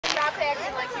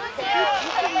acting like you care.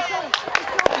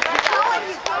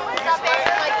 Stop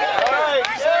acting like you care. All right,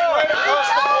 right across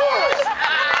the board.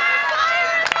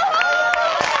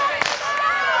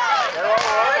 They're all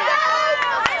right.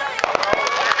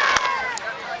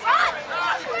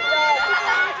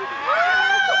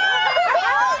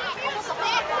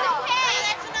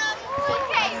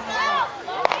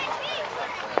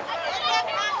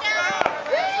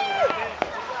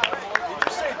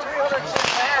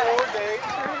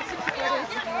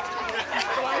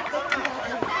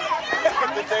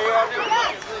 The day after.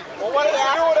 Well, why don't you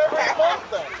do it every month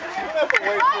then? You don't have to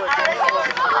wait for a game.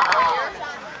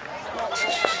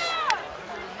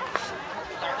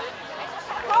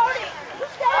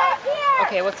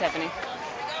 Okay, what's happening?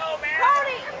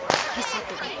 He said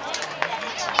the wait was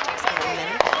 1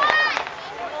 minute.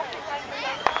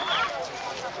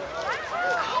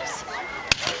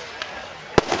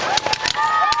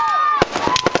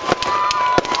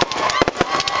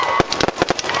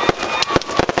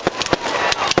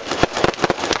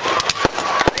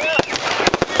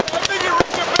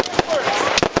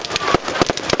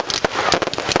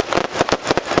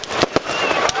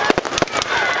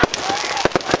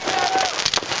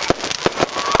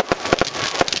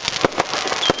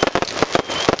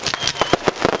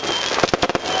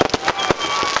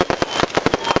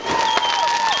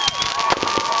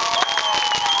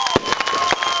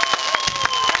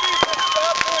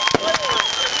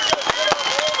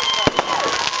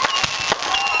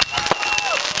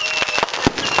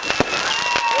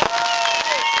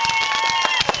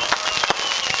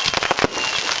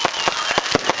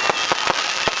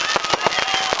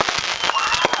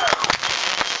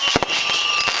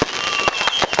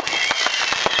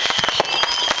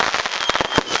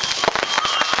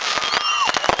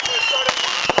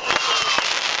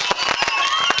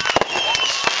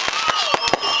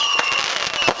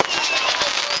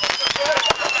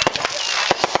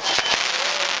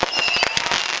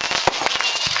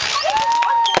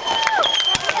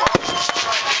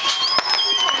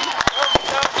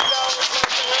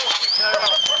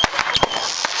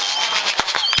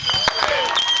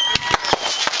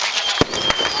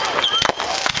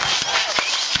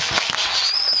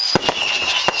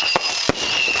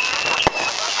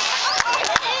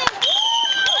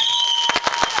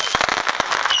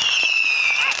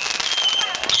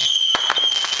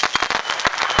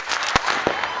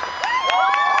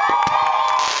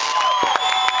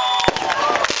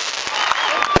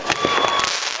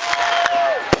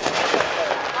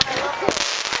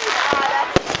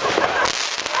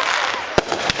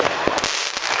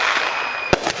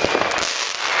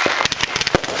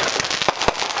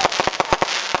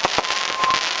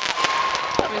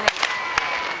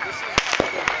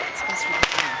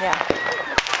 Yeah.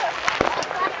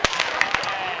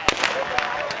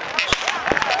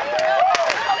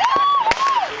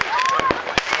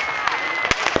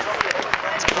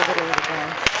 Let's put a little of the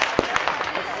ground.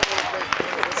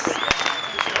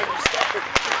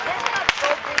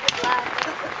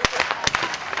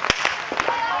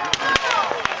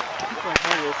 People are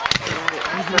hungry.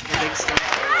 I'm for the big stuff.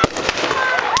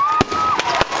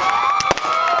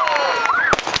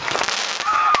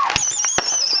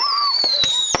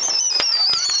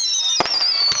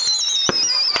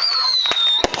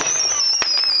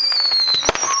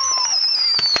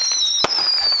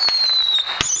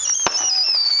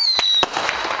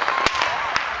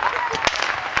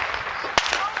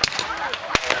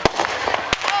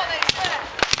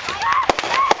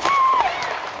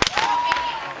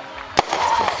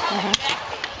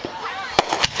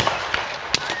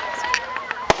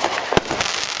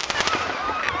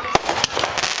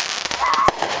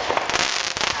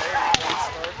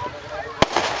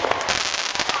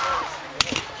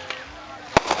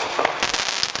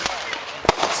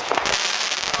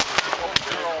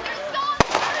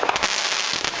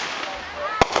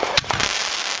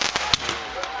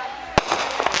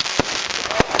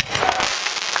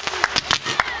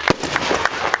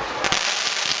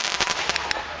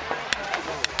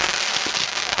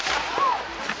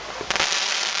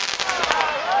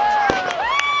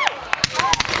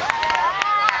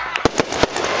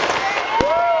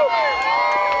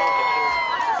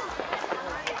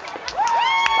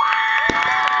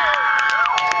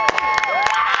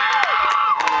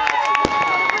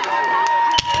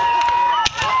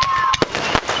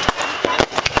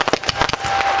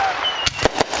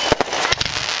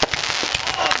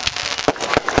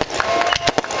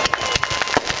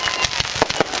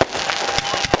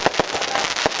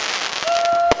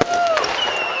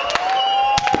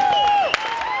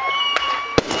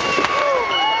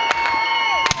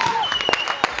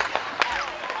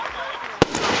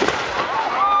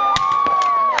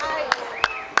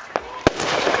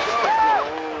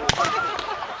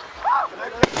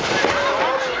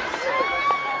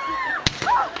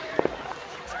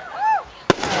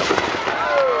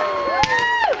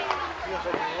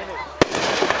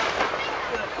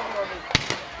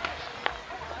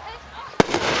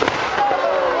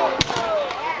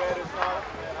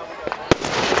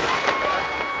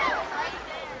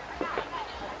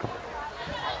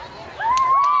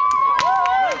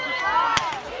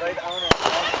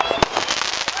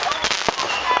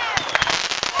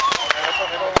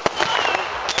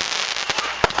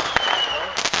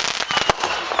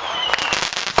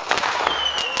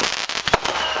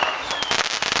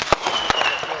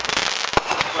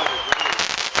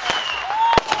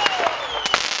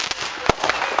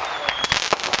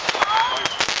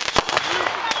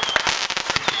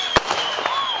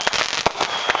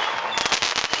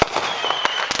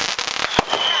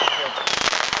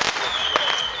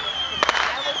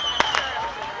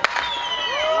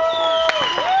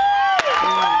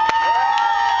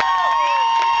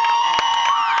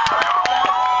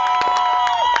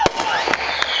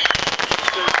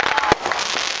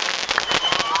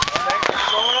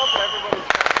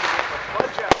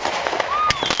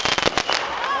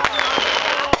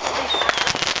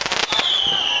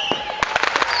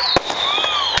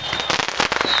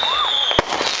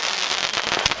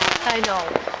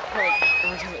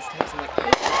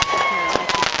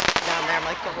 Down there, I'm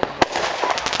like, don't look at it.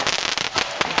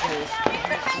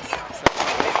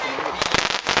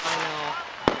 I know.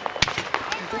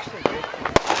 It's actually very cool.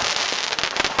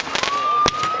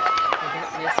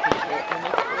 Yes, we can make it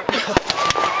work.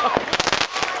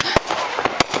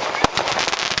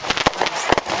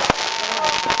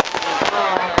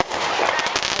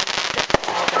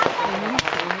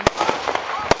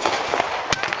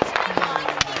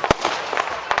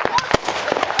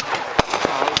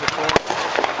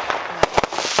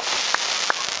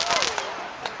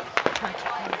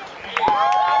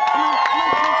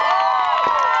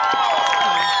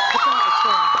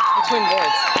 Twin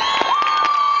boards.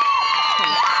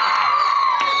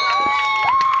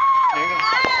 There you go.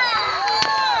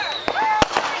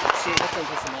 See, this one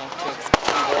pisses me off too, because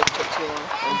twin boards took too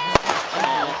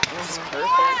long. This is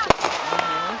perfect.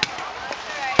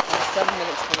 7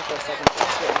 minutes, 24 seconds.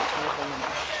 That's written at 24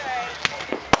 minutes.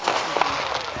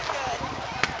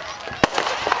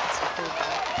 It's the third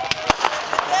one.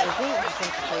 Is it? I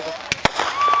think the third one.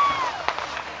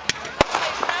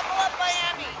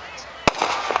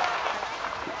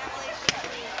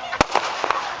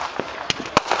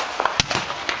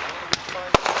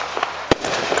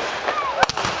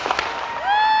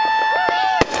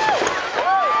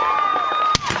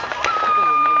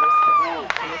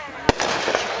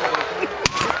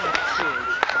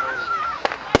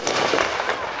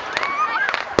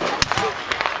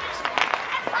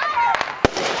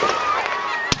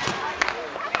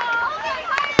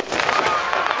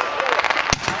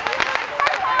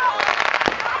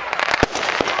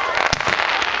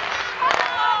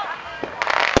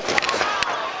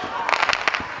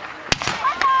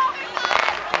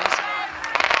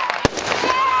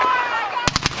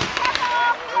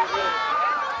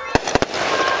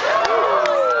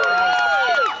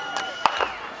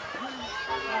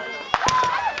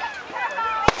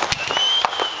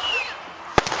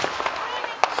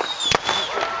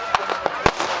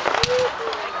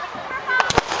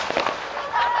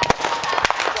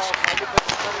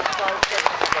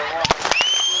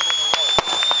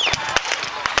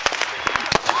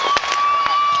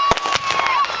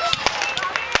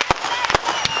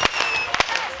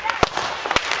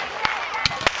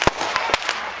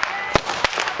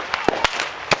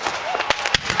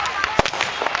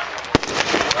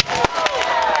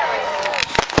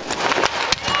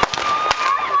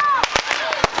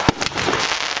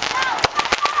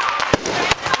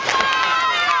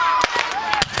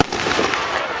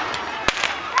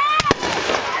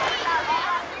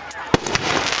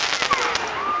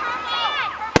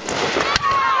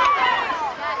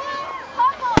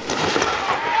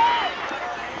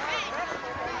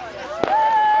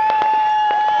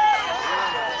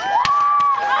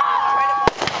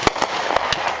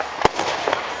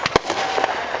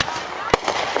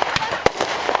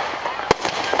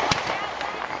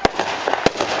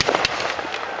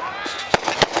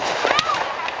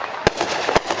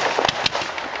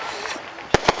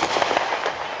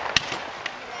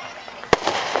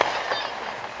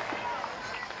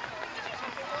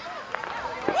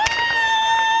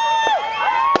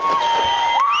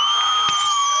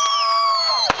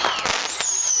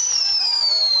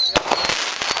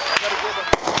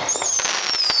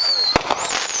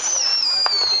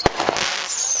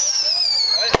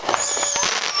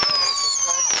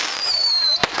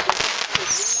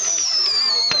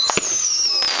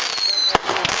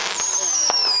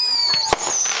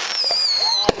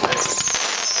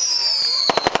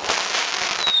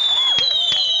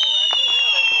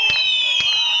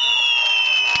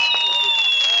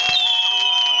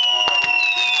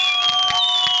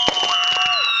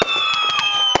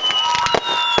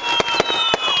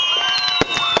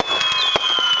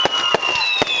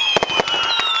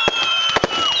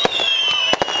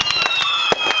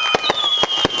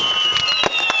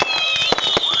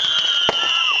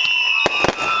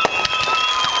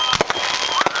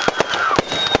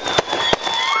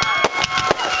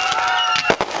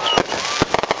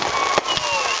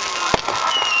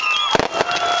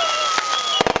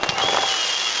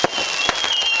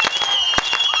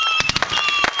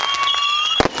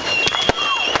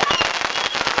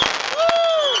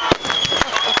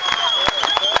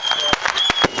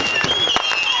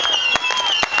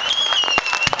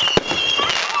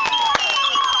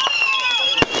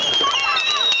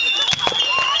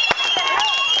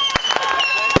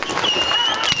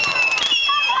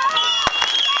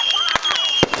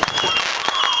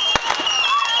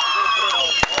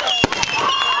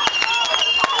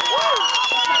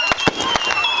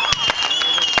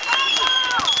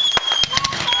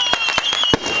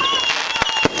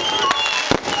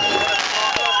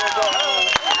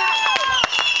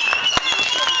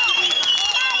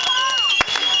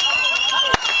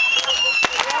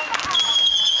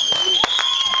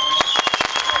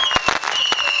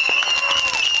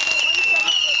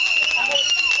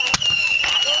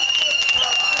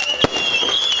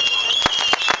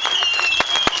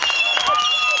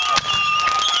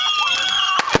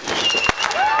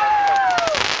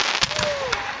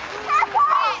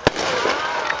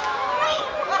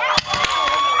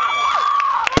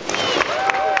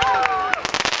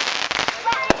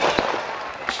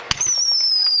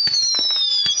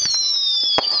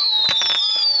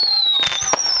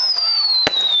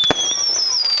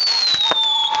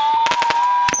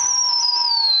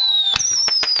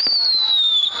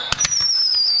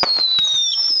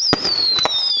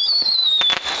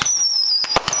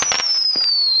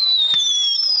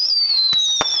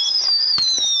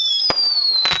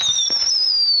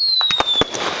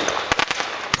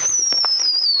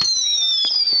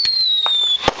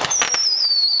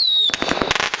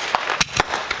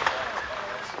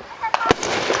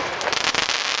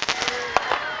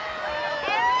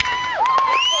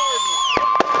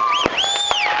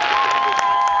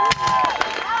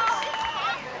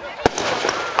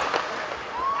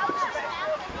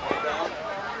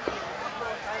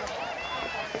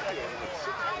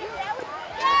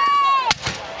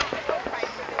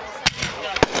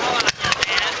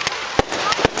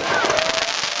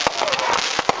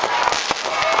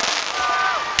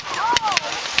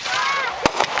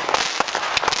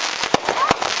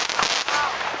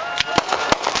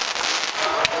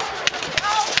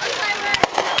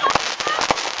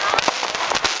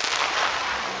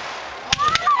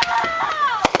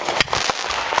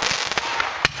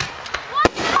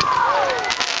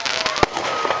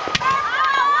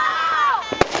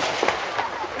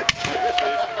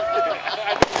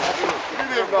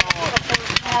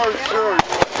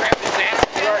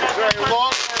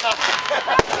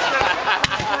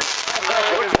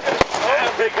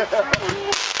 What'd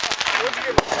you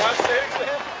give a prostate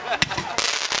exam?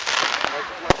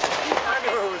 I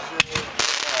knew it was you.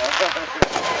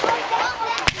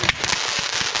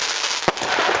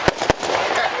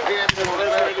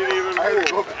 I didn't even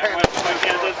move. I'm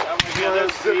gonna get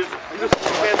this, Steve. Just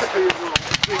can't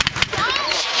Steve.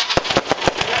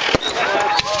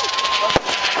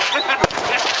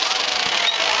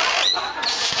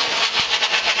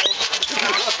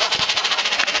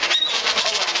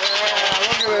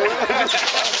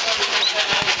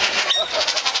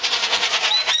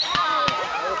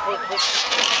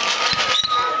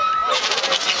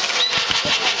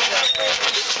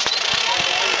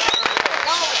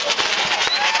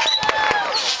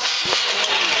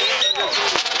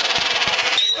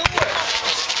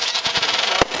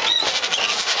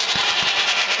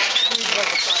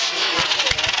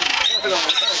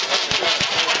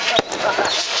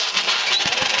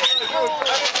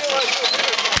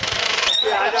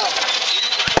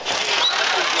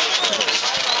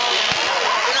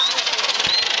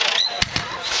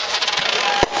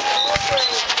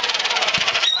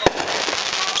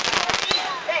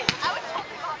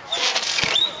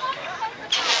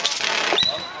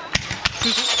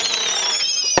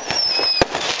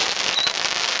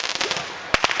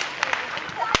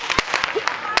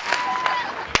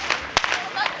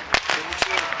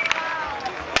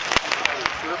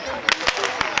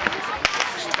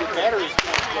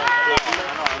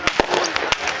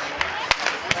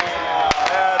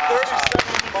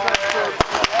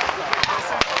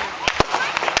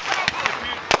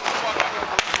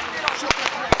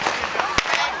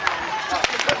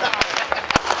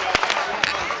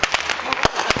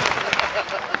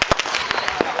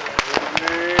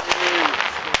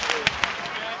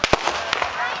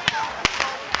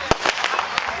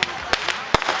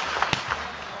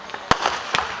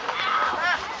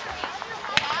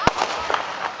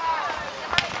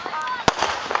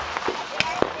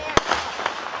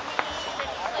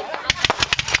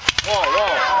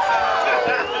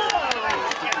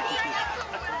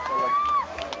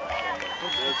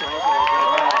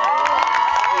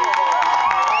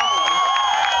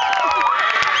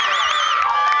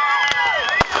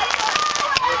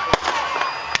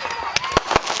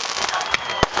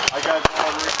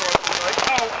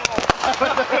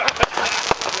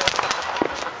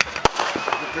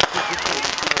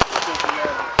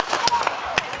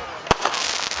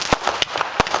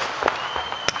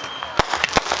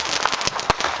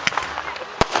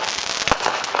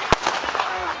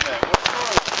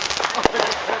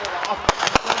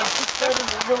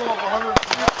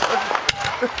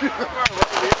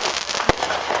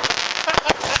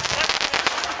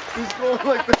 He's going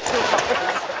like this.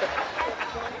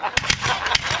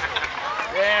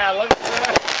 Yeah, look at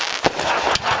that.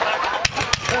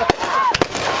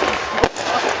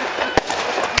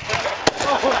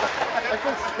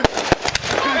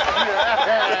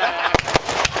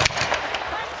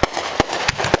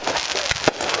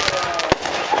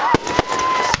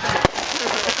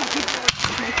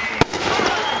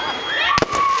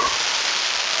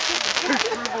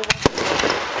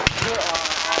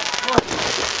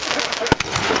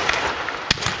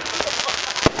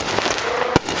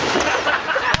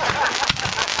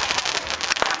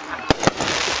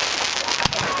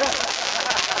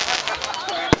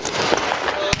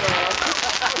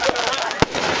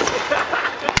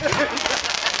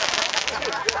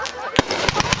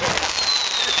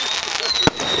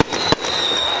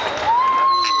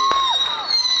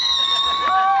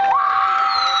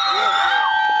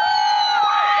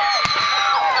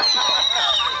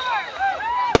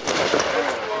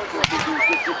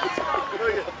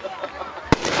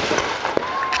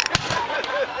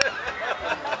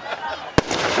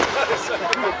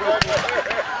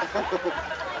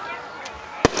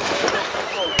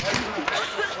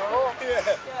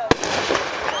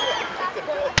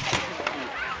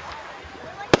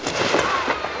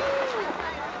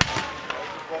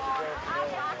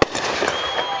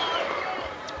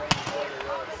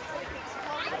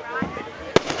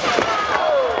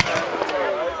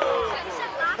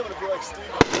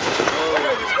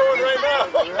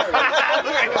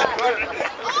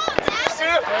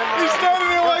 He's standing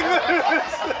there like this.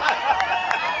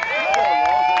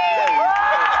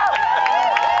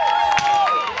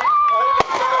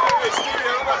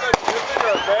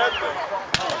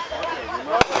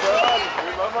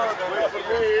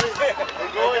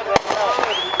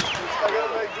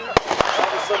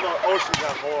 Ocean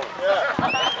got more. Yeah.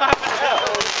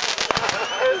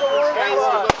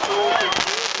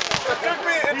 It took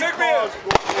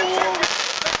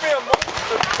me a month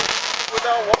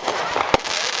without walking.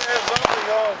 There's something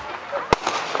on.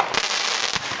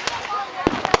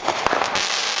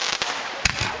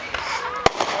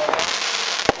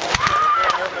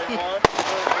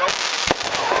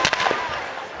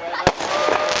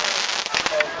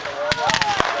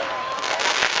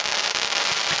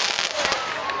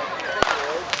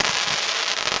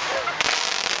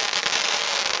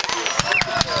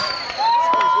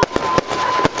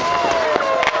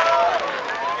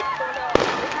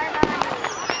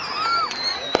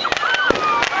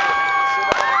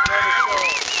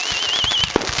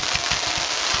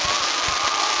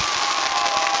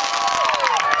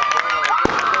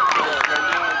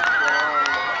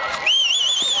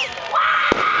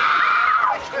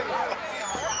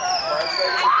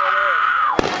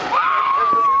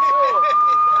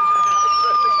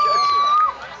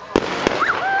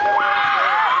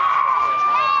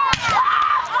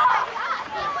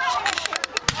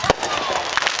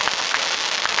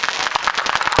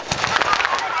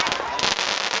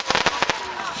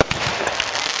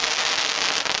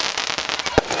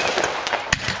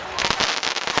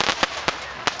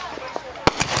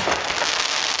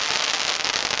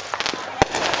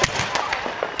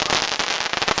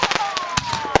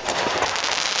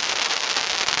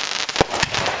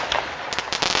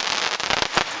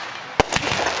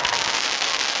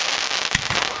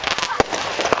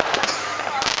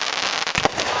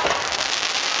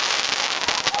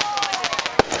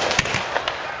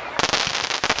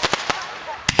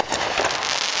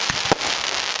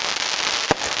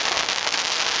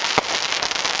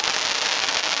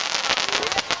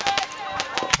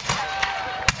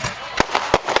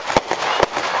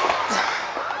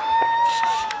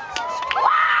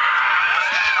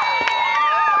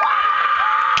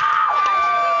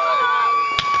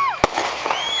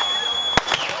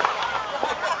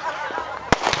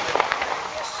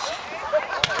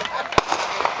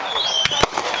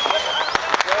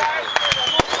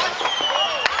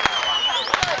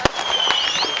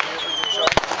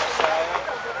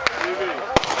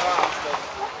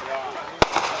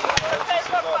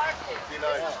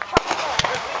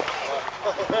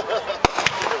 What?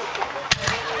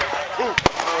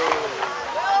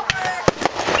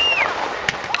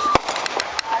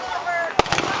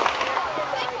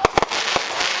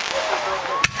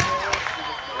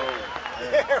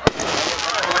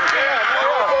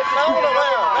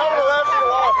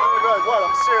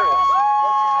 I'm serious.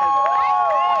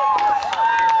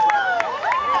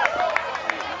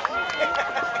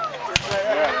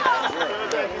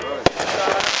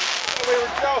 We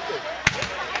were joking.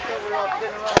 We were all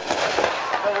kidding around.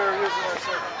 We were using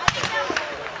ourselves.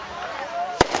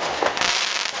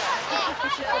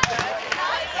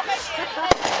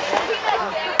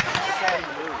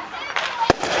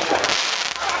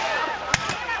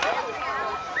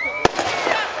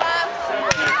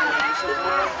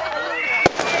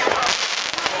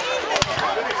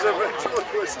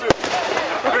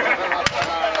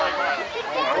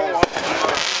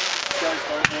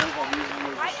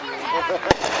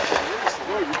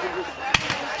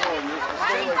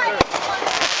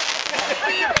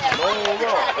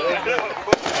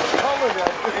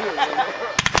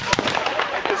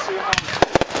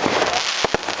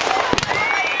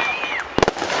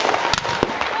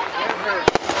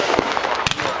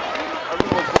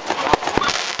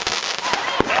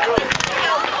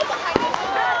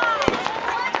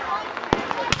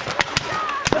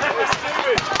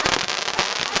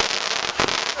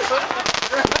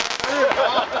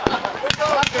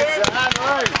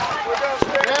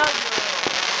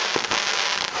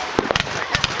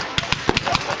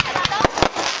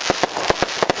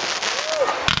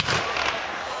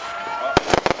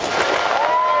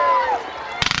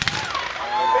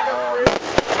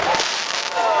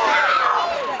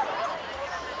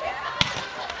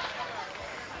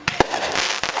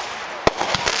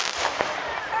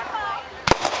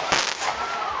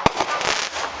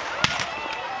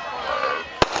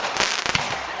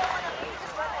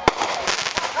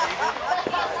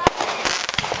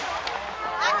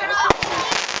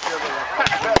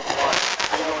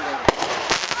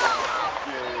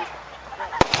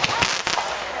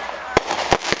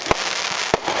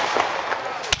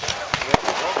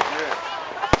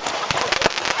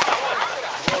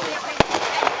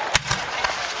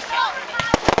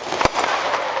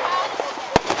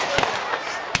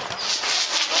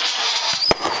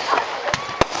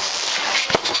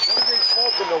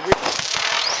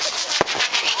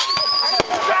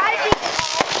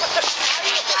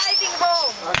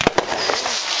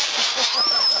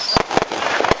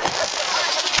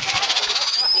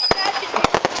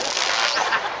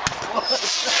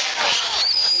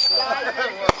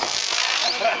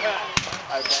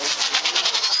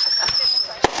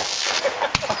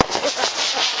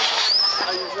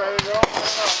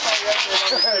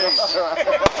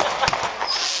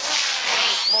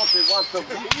 Smokey wants the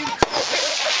beat.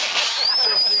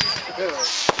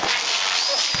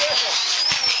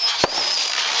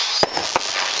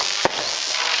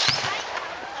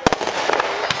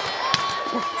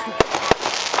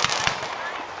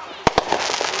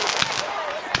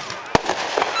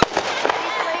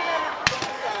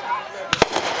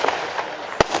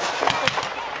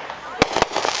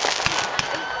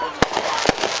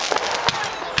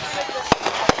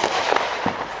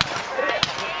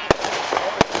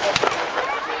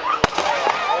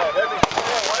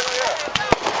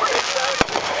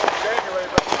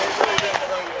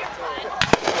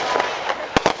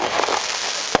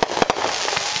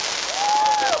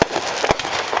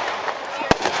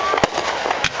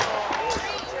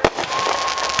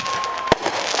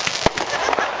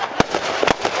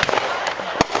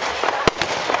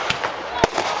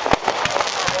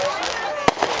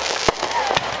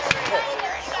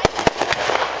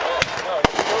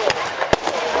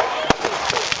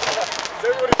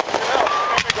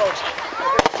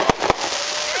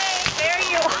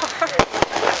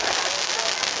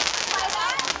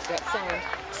 That sound. He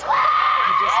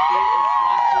just beat his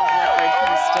last year's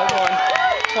record. He's still going.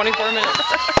 24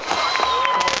 minutes.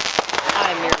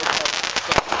 I'm nearly close.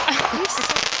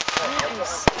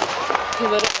 He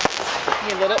lit it.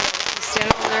 He lit it. He's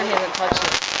standing over there. He hasn't touched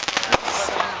it.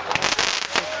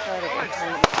 It's incredible. It's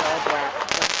all black.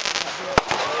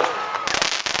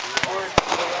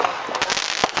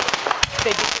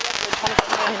 They beat the record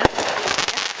 24 minutes.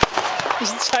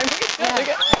 He's trying to get it.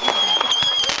 Yeah.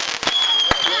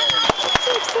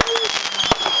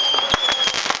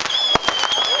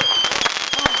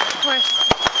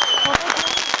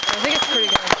 I think it's pretty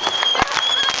good.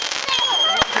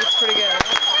 It's pretty good.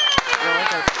 I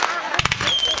like it.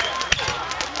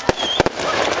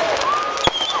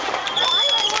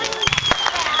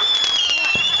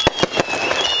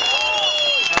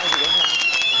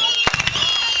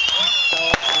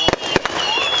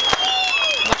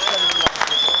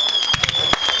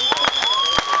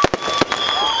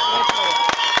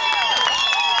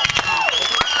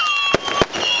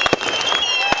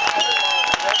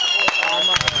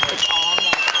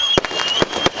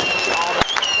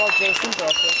 Jason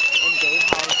broke it, and Dave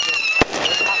housed it.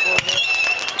 Dave got over it,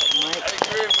 but Mike and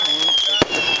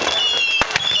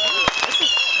this is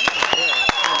kind of good.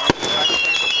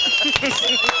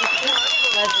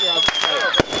 That's the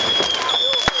outside.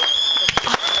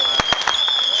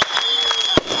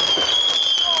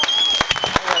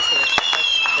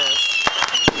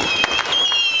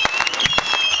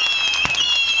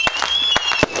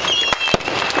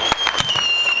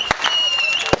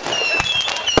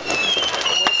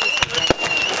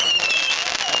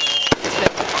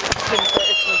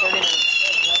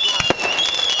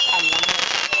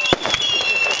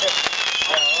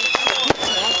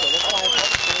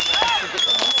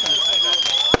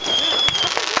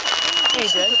 He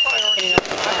did? And you know,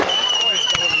 he's like, yeah,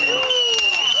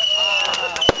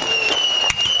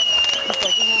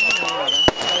 whatever.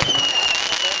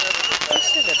 I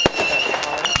should have picked that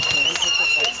car.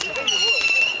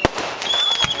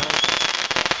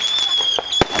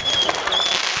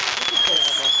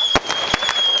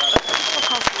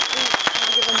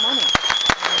 Give him money.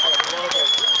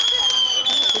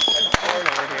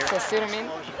 So see what I mean?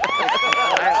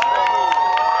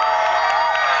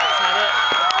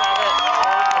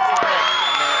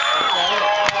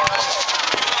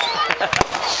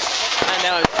 I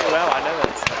know it too well. I know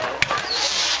it's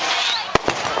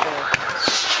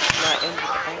not in the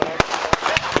thing.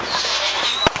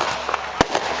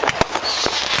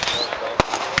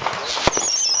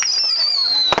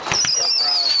 I'm so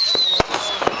proud.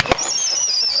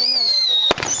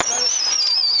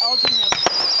 Elgin has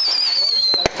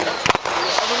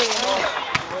everybody knows.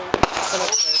 So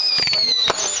much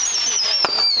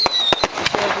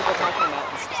people talking about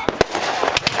this.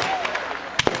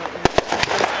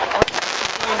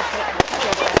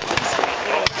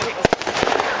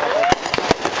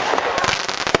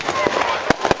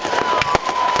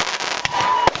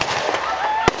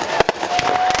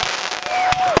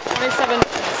 27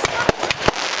 minutes.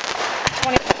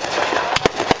 20.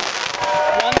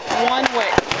 One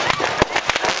way.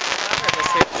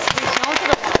 We counted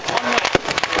it one way.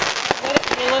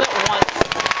 We lit it once.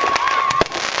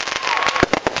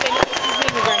 Okay, no, this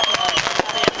isn't the grand finale.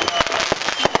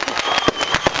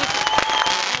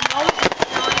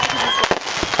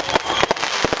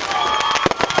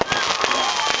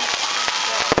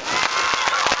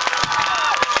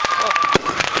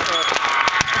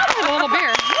 A little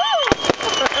beer.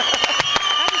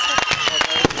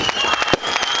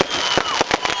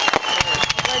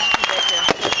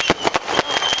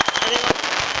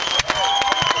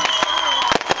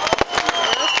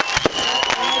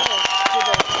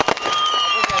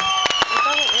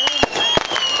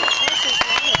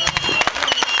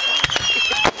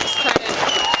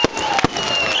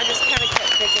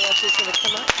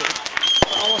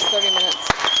 Almost 30 minutes.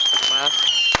 Wow.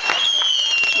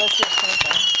 Let's see, it's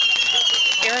 25.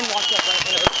 Aaron walked up right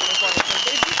when it was 24 and said,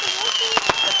 "Babe, you can walk it."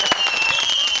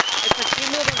 It's a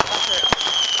cumulative effort.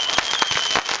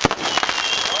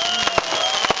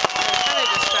 I'm kind of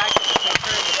distracted between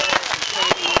her and the boys and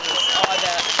Katie and all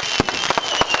that.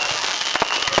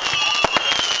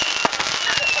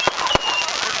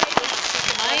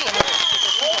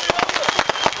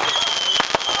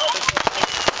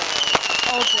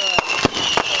 Oh, good.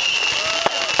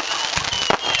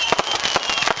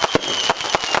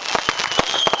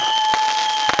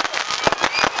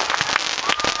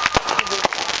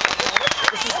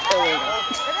 This is illegal.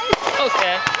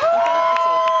 Okay.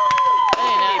 They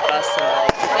didn't know. Bust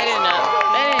somebody. They didn't know.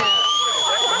 They didn't know.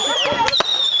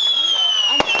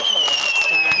 I'm actually a rock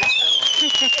star.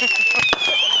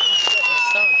 I'm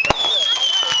so impressed.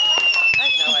 I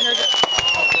had no idea.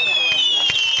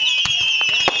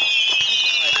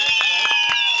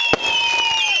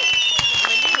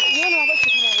 You and Robert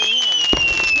should come over here.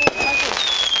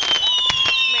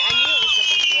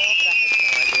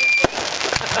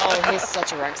 Oh, he's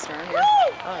such a rock star here.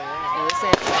 Oh, yeah. And this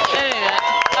ain't, that ain't it.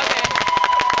 Okay.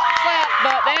 Flat,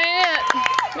 but that ain't it.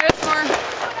 There's more.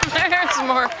 There's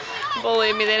more.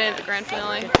 Believe me, they didn't at the grand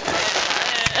finale.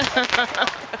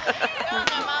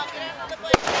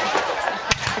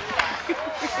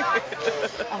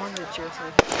 I wanted to cheer for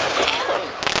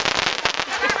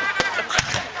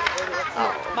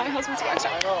my husband's rock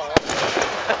star.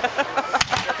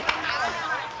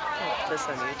 This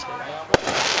on YouTube.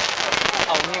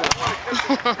 Oh, here.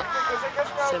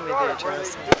 Send me the address.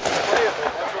 That's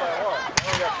what I want. I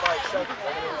only got 5 seconds. I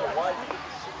need to wipe it.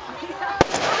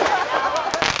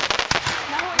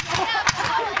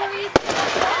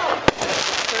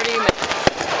 30 minutes.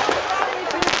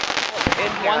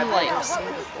 One lane. I've seen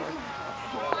before.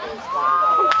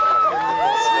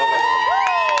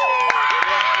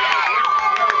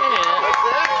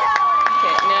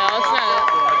 Okay, now let's not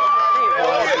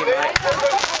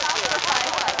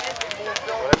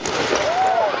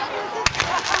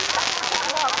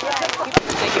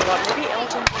Thinking about maybe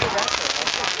Elton be a wrestler.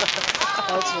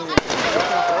 Elton.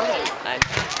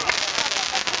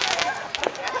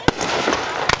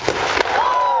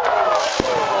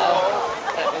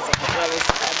 That was a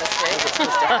mistake.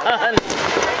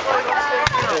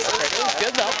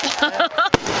 Good though.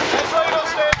 That's why you don't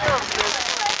stand there.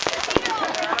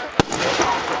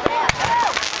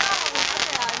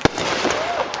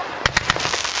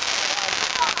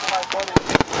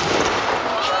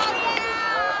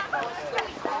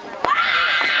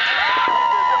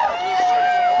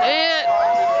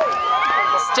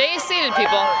 Stay seated,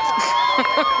 people.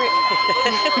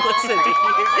 Listen, dude,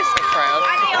 you're just so proud.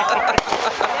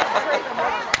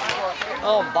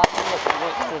 Oh, what's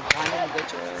the wine and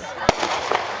obituary?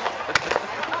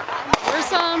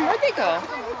 Where'd they go?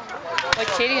 Like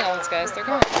Katie and all those guys, they're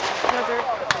gone. No,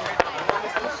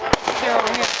 they're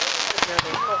over here.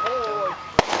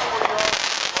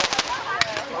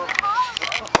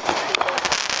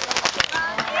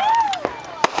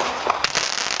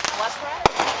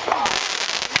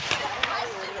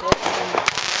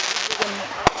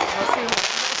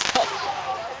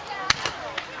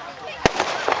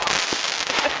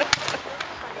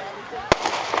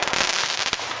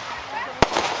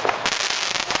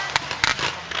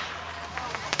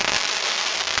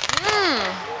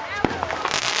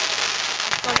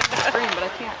 But I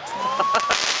can't.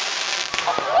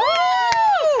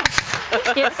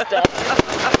 Can't stop.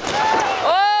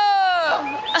 Oh!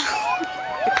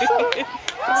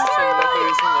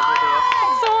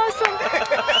 So awesome.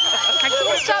 I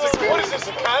can't stop screaming. What is this, a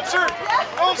concert?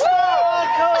 Don't stop!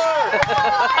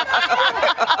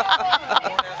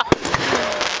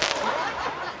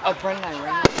 Oh, Brendan and I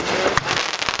ran.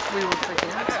 We were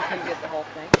freaking out because we couldn't get the whole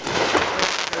thing.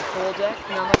 The pool deck,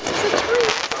 and I'm like, it's a tree.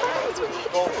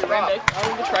 We ran back out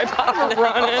of the tripod and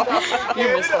running. You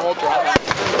missed the whole drop.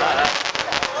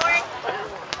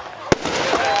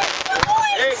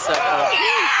 Hey, So cool.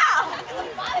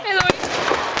 Hey, Louis.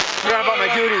 Forgot about my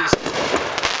goodies.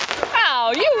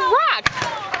 Wow, you rock.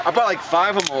 I bought like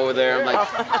 5 of them over there. I'm like,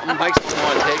 Mike's the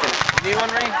one taking it. You need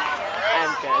one, Ray?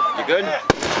 I'm good. You good?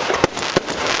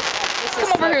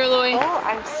 Come over here, Louis.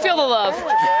 Feel the love.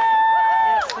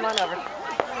 Come on over.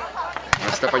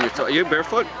 Step on your toe. Are you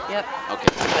barefoot? Yep. Okay.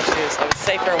 My shoes. I was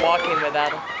safer walking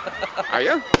without them. Are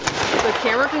you? The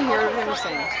camera can hear everything we're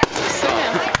saying. Just sit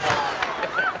down.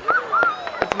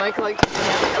 Is Mike like?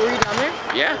 Were you down there?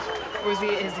 Yeah. Or is he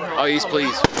home? Oh, he's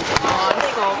pleased. Oh, I'm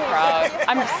so proud.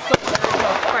 I'm so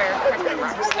firecracker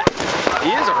rock star.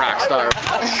 He is a rock star.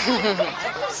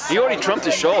 He already trumped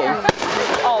his show.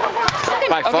 Oh,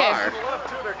 By okay. far.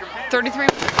 33,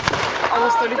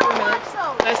 almost 34 minutes.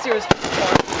 Last year was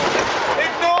 24.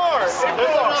 ignore!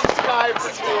 There's one on Skype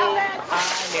too.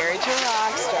 I'm married to a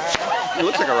rock star. He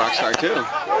looks like a rock star too.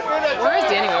 Where is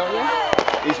Danny over there?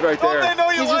 He's right Don't they there. know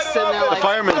you He's just light it sitting there up? The like-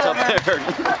 fireman's up there.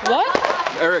 What?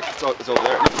 Eric is over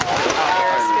there. I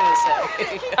was gonna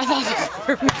say. I thought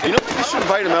it was You know, you should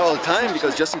invite him out all the time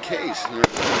because just in case. He's a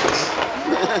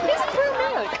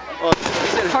paramedic. Well, he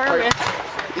said Fireman.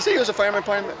 he said he was a fireman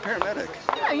paramedic.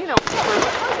 Yeah, you know,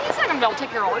 he's not gonna be able to take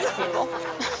care of all these people.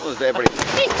 Well, if everybody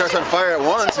starts on fire at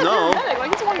once, no. Paramedic,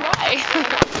 like he's one guy.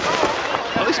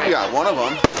 At least we got one of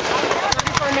them.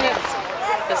 34 minutes.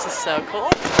 This is so cool.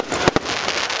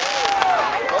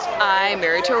 I'm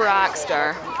married to a rock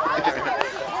star.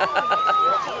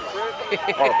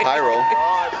 Or a pyro.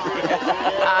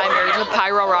 I'm married to a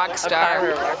pyro rock star.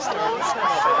 Pirate rock star.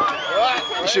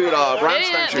 You should, Ron Internet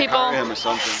Stein should people. hire him or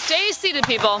something. Stay seated,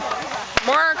 people.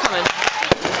 More are coming.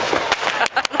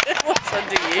 Listen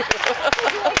to you.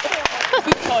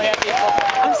 Oh yeah, people.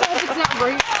 I'm sorry if it's not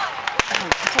great.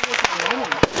 I'm sorry it's not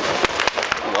raining.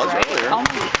 It was Right? earlier.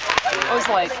 I was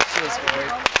like, she was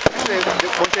worried.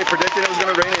 Once they predicted it was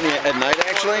going to rain at night,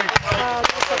 actually.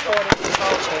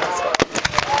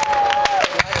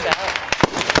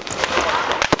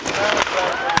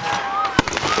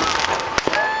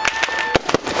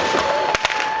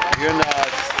 You're in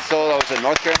so was it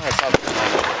North Carolina or South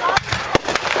Carolina?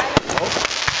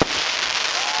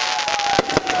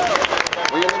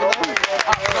 Where you living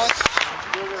now?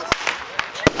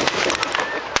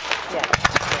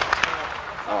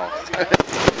 Oh.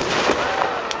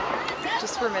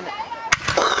 Just for a minute.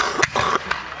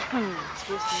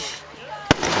 Excuse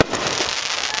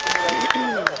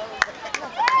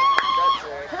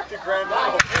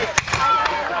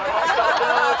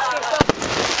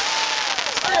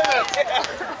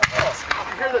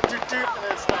You hear the toot toot and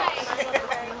it stops.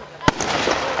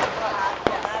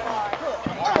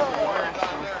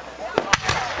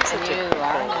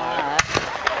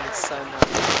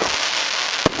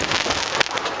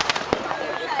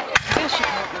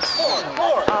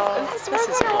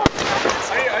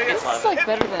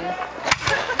 better than.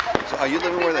 So are you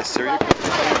living where that serial killer is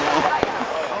living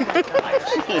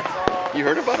now? You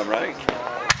heard about him, right?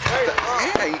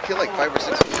 Yeah, he killed like 5 or 6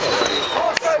 people already.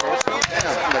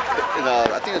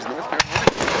 Yeah, I think it's North Carolina.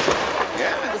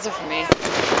 Yeah. Those are for me.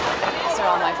 These are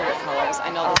all my favorite colors. I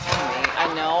know those are for me.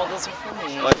 I know those are for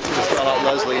me. Let's spell out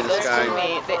Leslie in the Those sky. for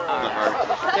me. They The are.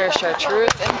 heart. They're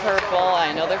chartreuse and purple.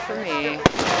 I know they're for me.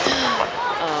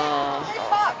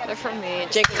 They're for me.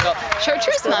 Jake will go,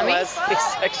 chartreuse, mommy. Leslie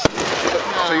section.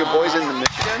 So your boy's in the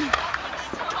Michigan?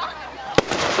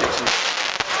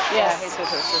 Yeah, he's Yes. with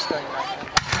her sister in America.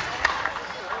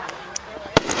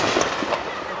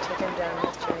 Took him down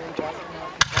yesterday and dropped him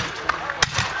off.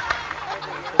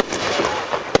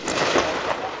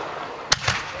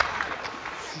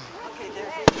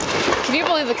 Can you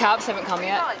believe the cops haven't come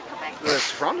yet? We're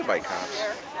surrounded by cops.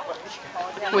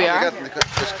 We We are? got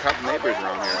just cop neighbors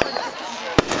around here.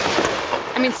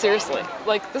 I mean, seriously.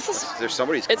 Like, this is. There's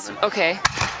somebody's It's coming. okay.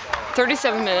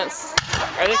 37 minutes.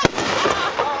 Are they coming?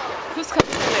 Who's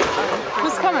coming?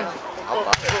 Who's coming? How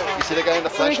about it? You see the guy in the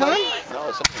Somebody flashlight?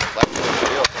 No, somebody in the flashlight.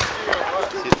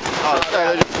 Oh,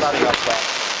 they're just lining up stuff.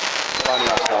 Lining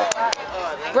up stuff.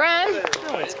 Bren,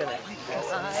 No one's gonna.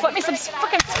 slip me some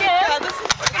freaking skin. This is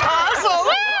awesome.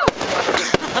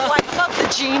 Like about the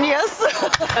genius.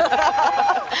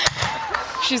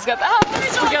 She's got the house.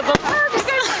 We got the perks.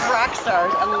 Rock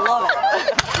stars. I love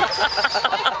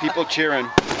it. People cheering.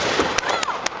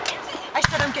 I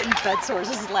said I'm getting bed sores.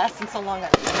 This is lasting so long. Yeah,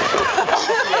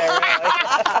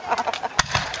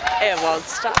 really. It won't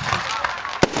stop.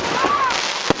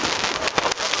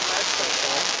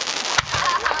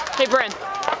 Hey, Bren.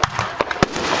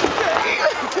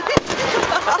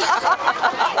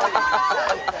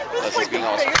 Leslie's being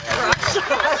awesome.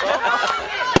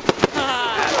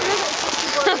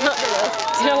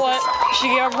 You know what? She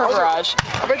gave up her garage.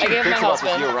 I bet I you gave can my fix about this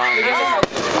husband. year round.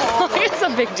 It's a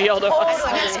big deal to us.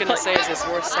 I was gonna say, is this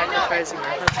worth sacrificing your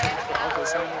husband for all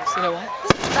those others? You know what?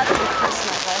 Better than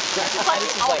Christmas.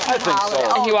 I think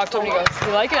so. And he walked up and he goes, "Do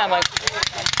you like it?" I'm like,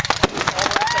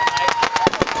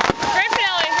 "Grand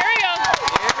finale. Here we go."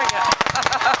 Here we go.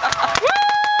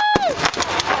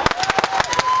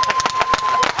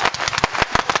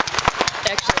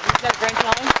 Actually, he's got a grand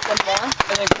finale. One more.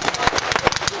 And then,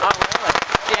 Oh, really?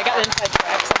 yeah, I got the inside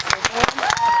tracks.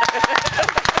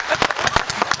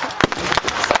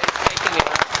 So he's taking it.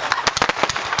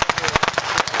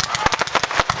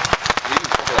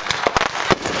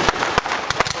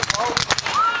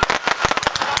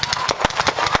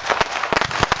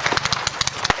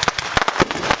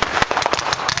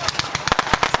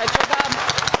 Sideshow Bob.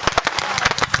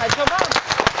 Sideshow Bob.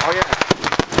 Oh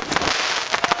yeah.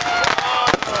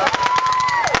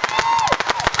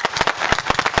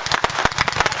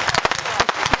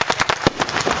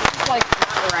 It's like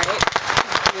not right to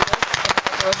do this in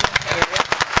the Rosemont area.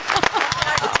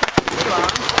 It's completely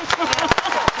wrong.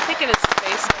 I think in a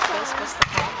space like this, what's the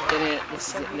point? They didn't. This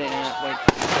is. They didn't. Wait.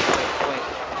 Just wait.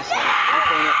 This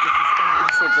ain't it. This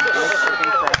is the bull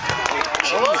shipping crap.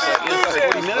 You got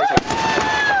 40 minutes.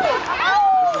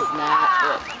 This is not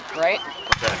it. Right?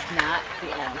 Okay. This is not the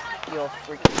end. You'll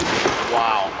freaking.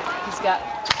 Wow. He's got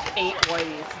 8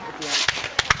 whiteys at the end.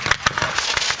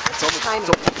 It's almost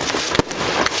so.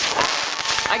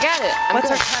 I got it. I'm What's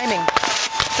good. our timing?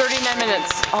 39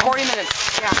 minutes. 40 minutes.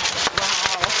 Yeah.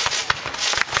 Wow.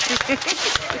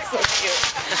 It's so cute.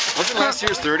 Wasn't last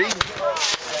year's 30?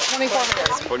 24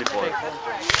 minutes. 24. Is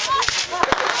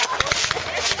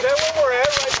that what we're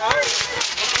at right now?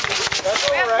 That's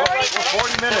where we're at?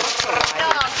 40 minutes.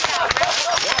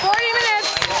 40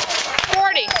 minutes.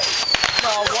 40.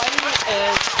 Well, whitey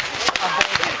is a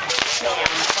big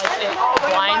like it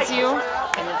blinds you,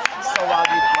 and it's so loud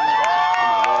you can hear it.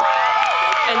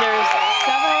 And there's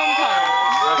 7 of them coming.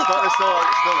 It's still it.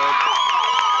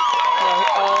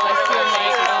 Oh, I see a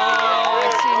mic. Oh,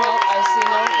 I see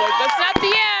no. Look, that's not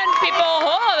the end, people.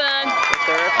 Hold on. But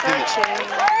they're approaching.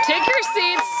 Take your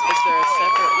seats. Is there a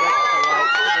separate light?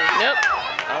 Nope.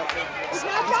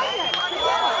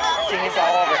 See, he's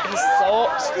all over it. He's so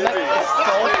freaking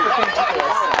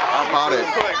ridiculous. How about it?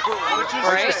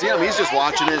 Right? You see him, he's just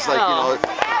watching it. It's like, you know,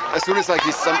 as soon as like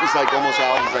something's like almost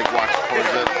out, he's like watching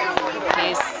towards it.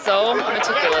 He's so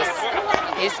meticulous.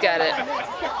 He's got it.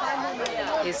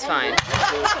 He's fine.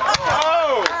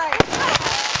 Oh!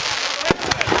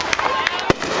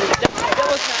 That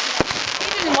was not.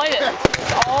 He didn't light it.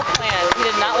 It's all planned. He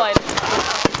did not light it.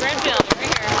 Grand finale, right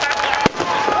here.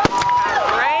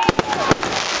 Right?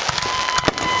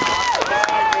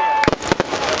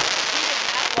 He did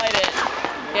not light it.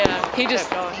 Yeah. He just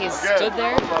kept going. he stood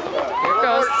there. Here it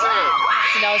goes.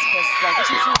 So now his fist is like, you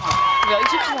took too long. You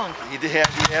took too long. He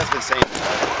has been saying that.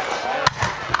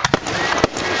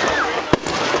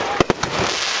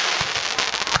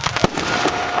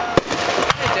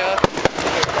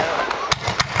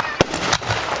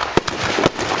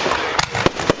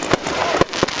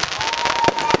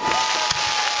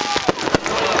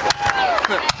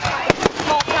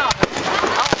 Small town.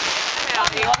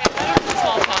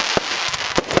 Small town.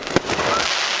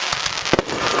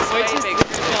 Wait, it's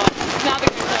not the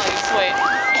good feeling, just wait.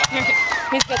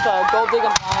 He's got the gold digging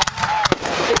mom.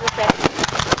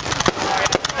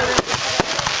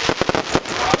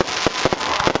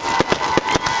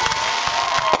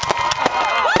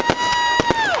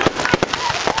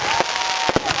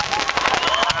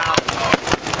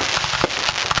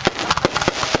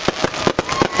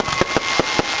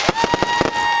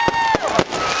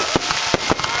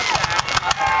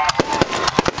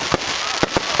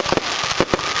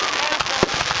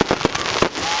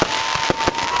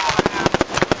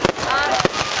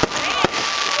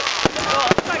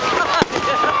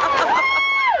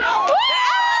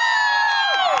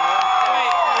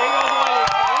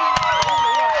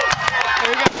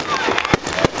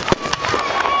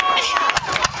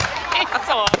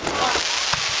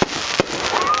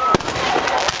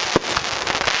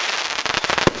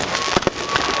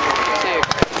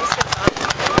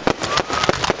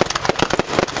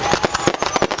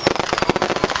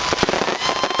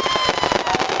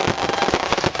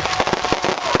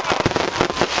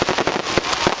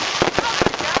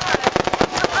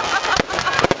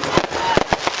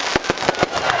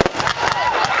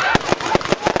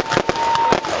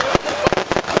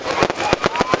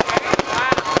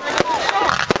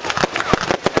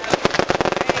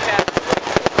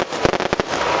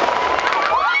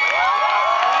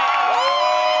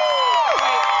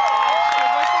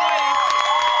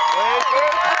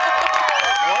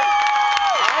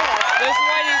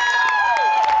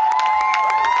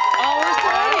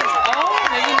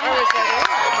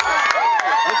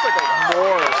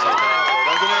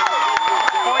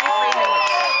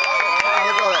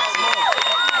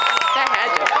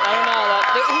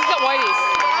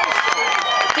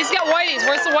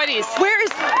 Where's the whiteys? Where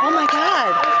is? Oh my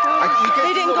God!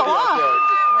 They didn't go off.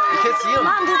 You can't see them.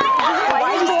 Mom, did the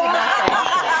whiteys did not go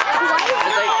off?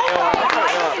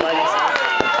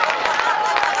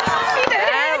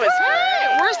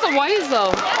 Where's the whiteys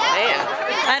though?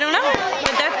 I don't know.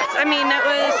 But that's. I mean, that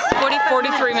was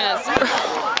 43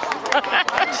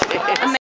 minutes.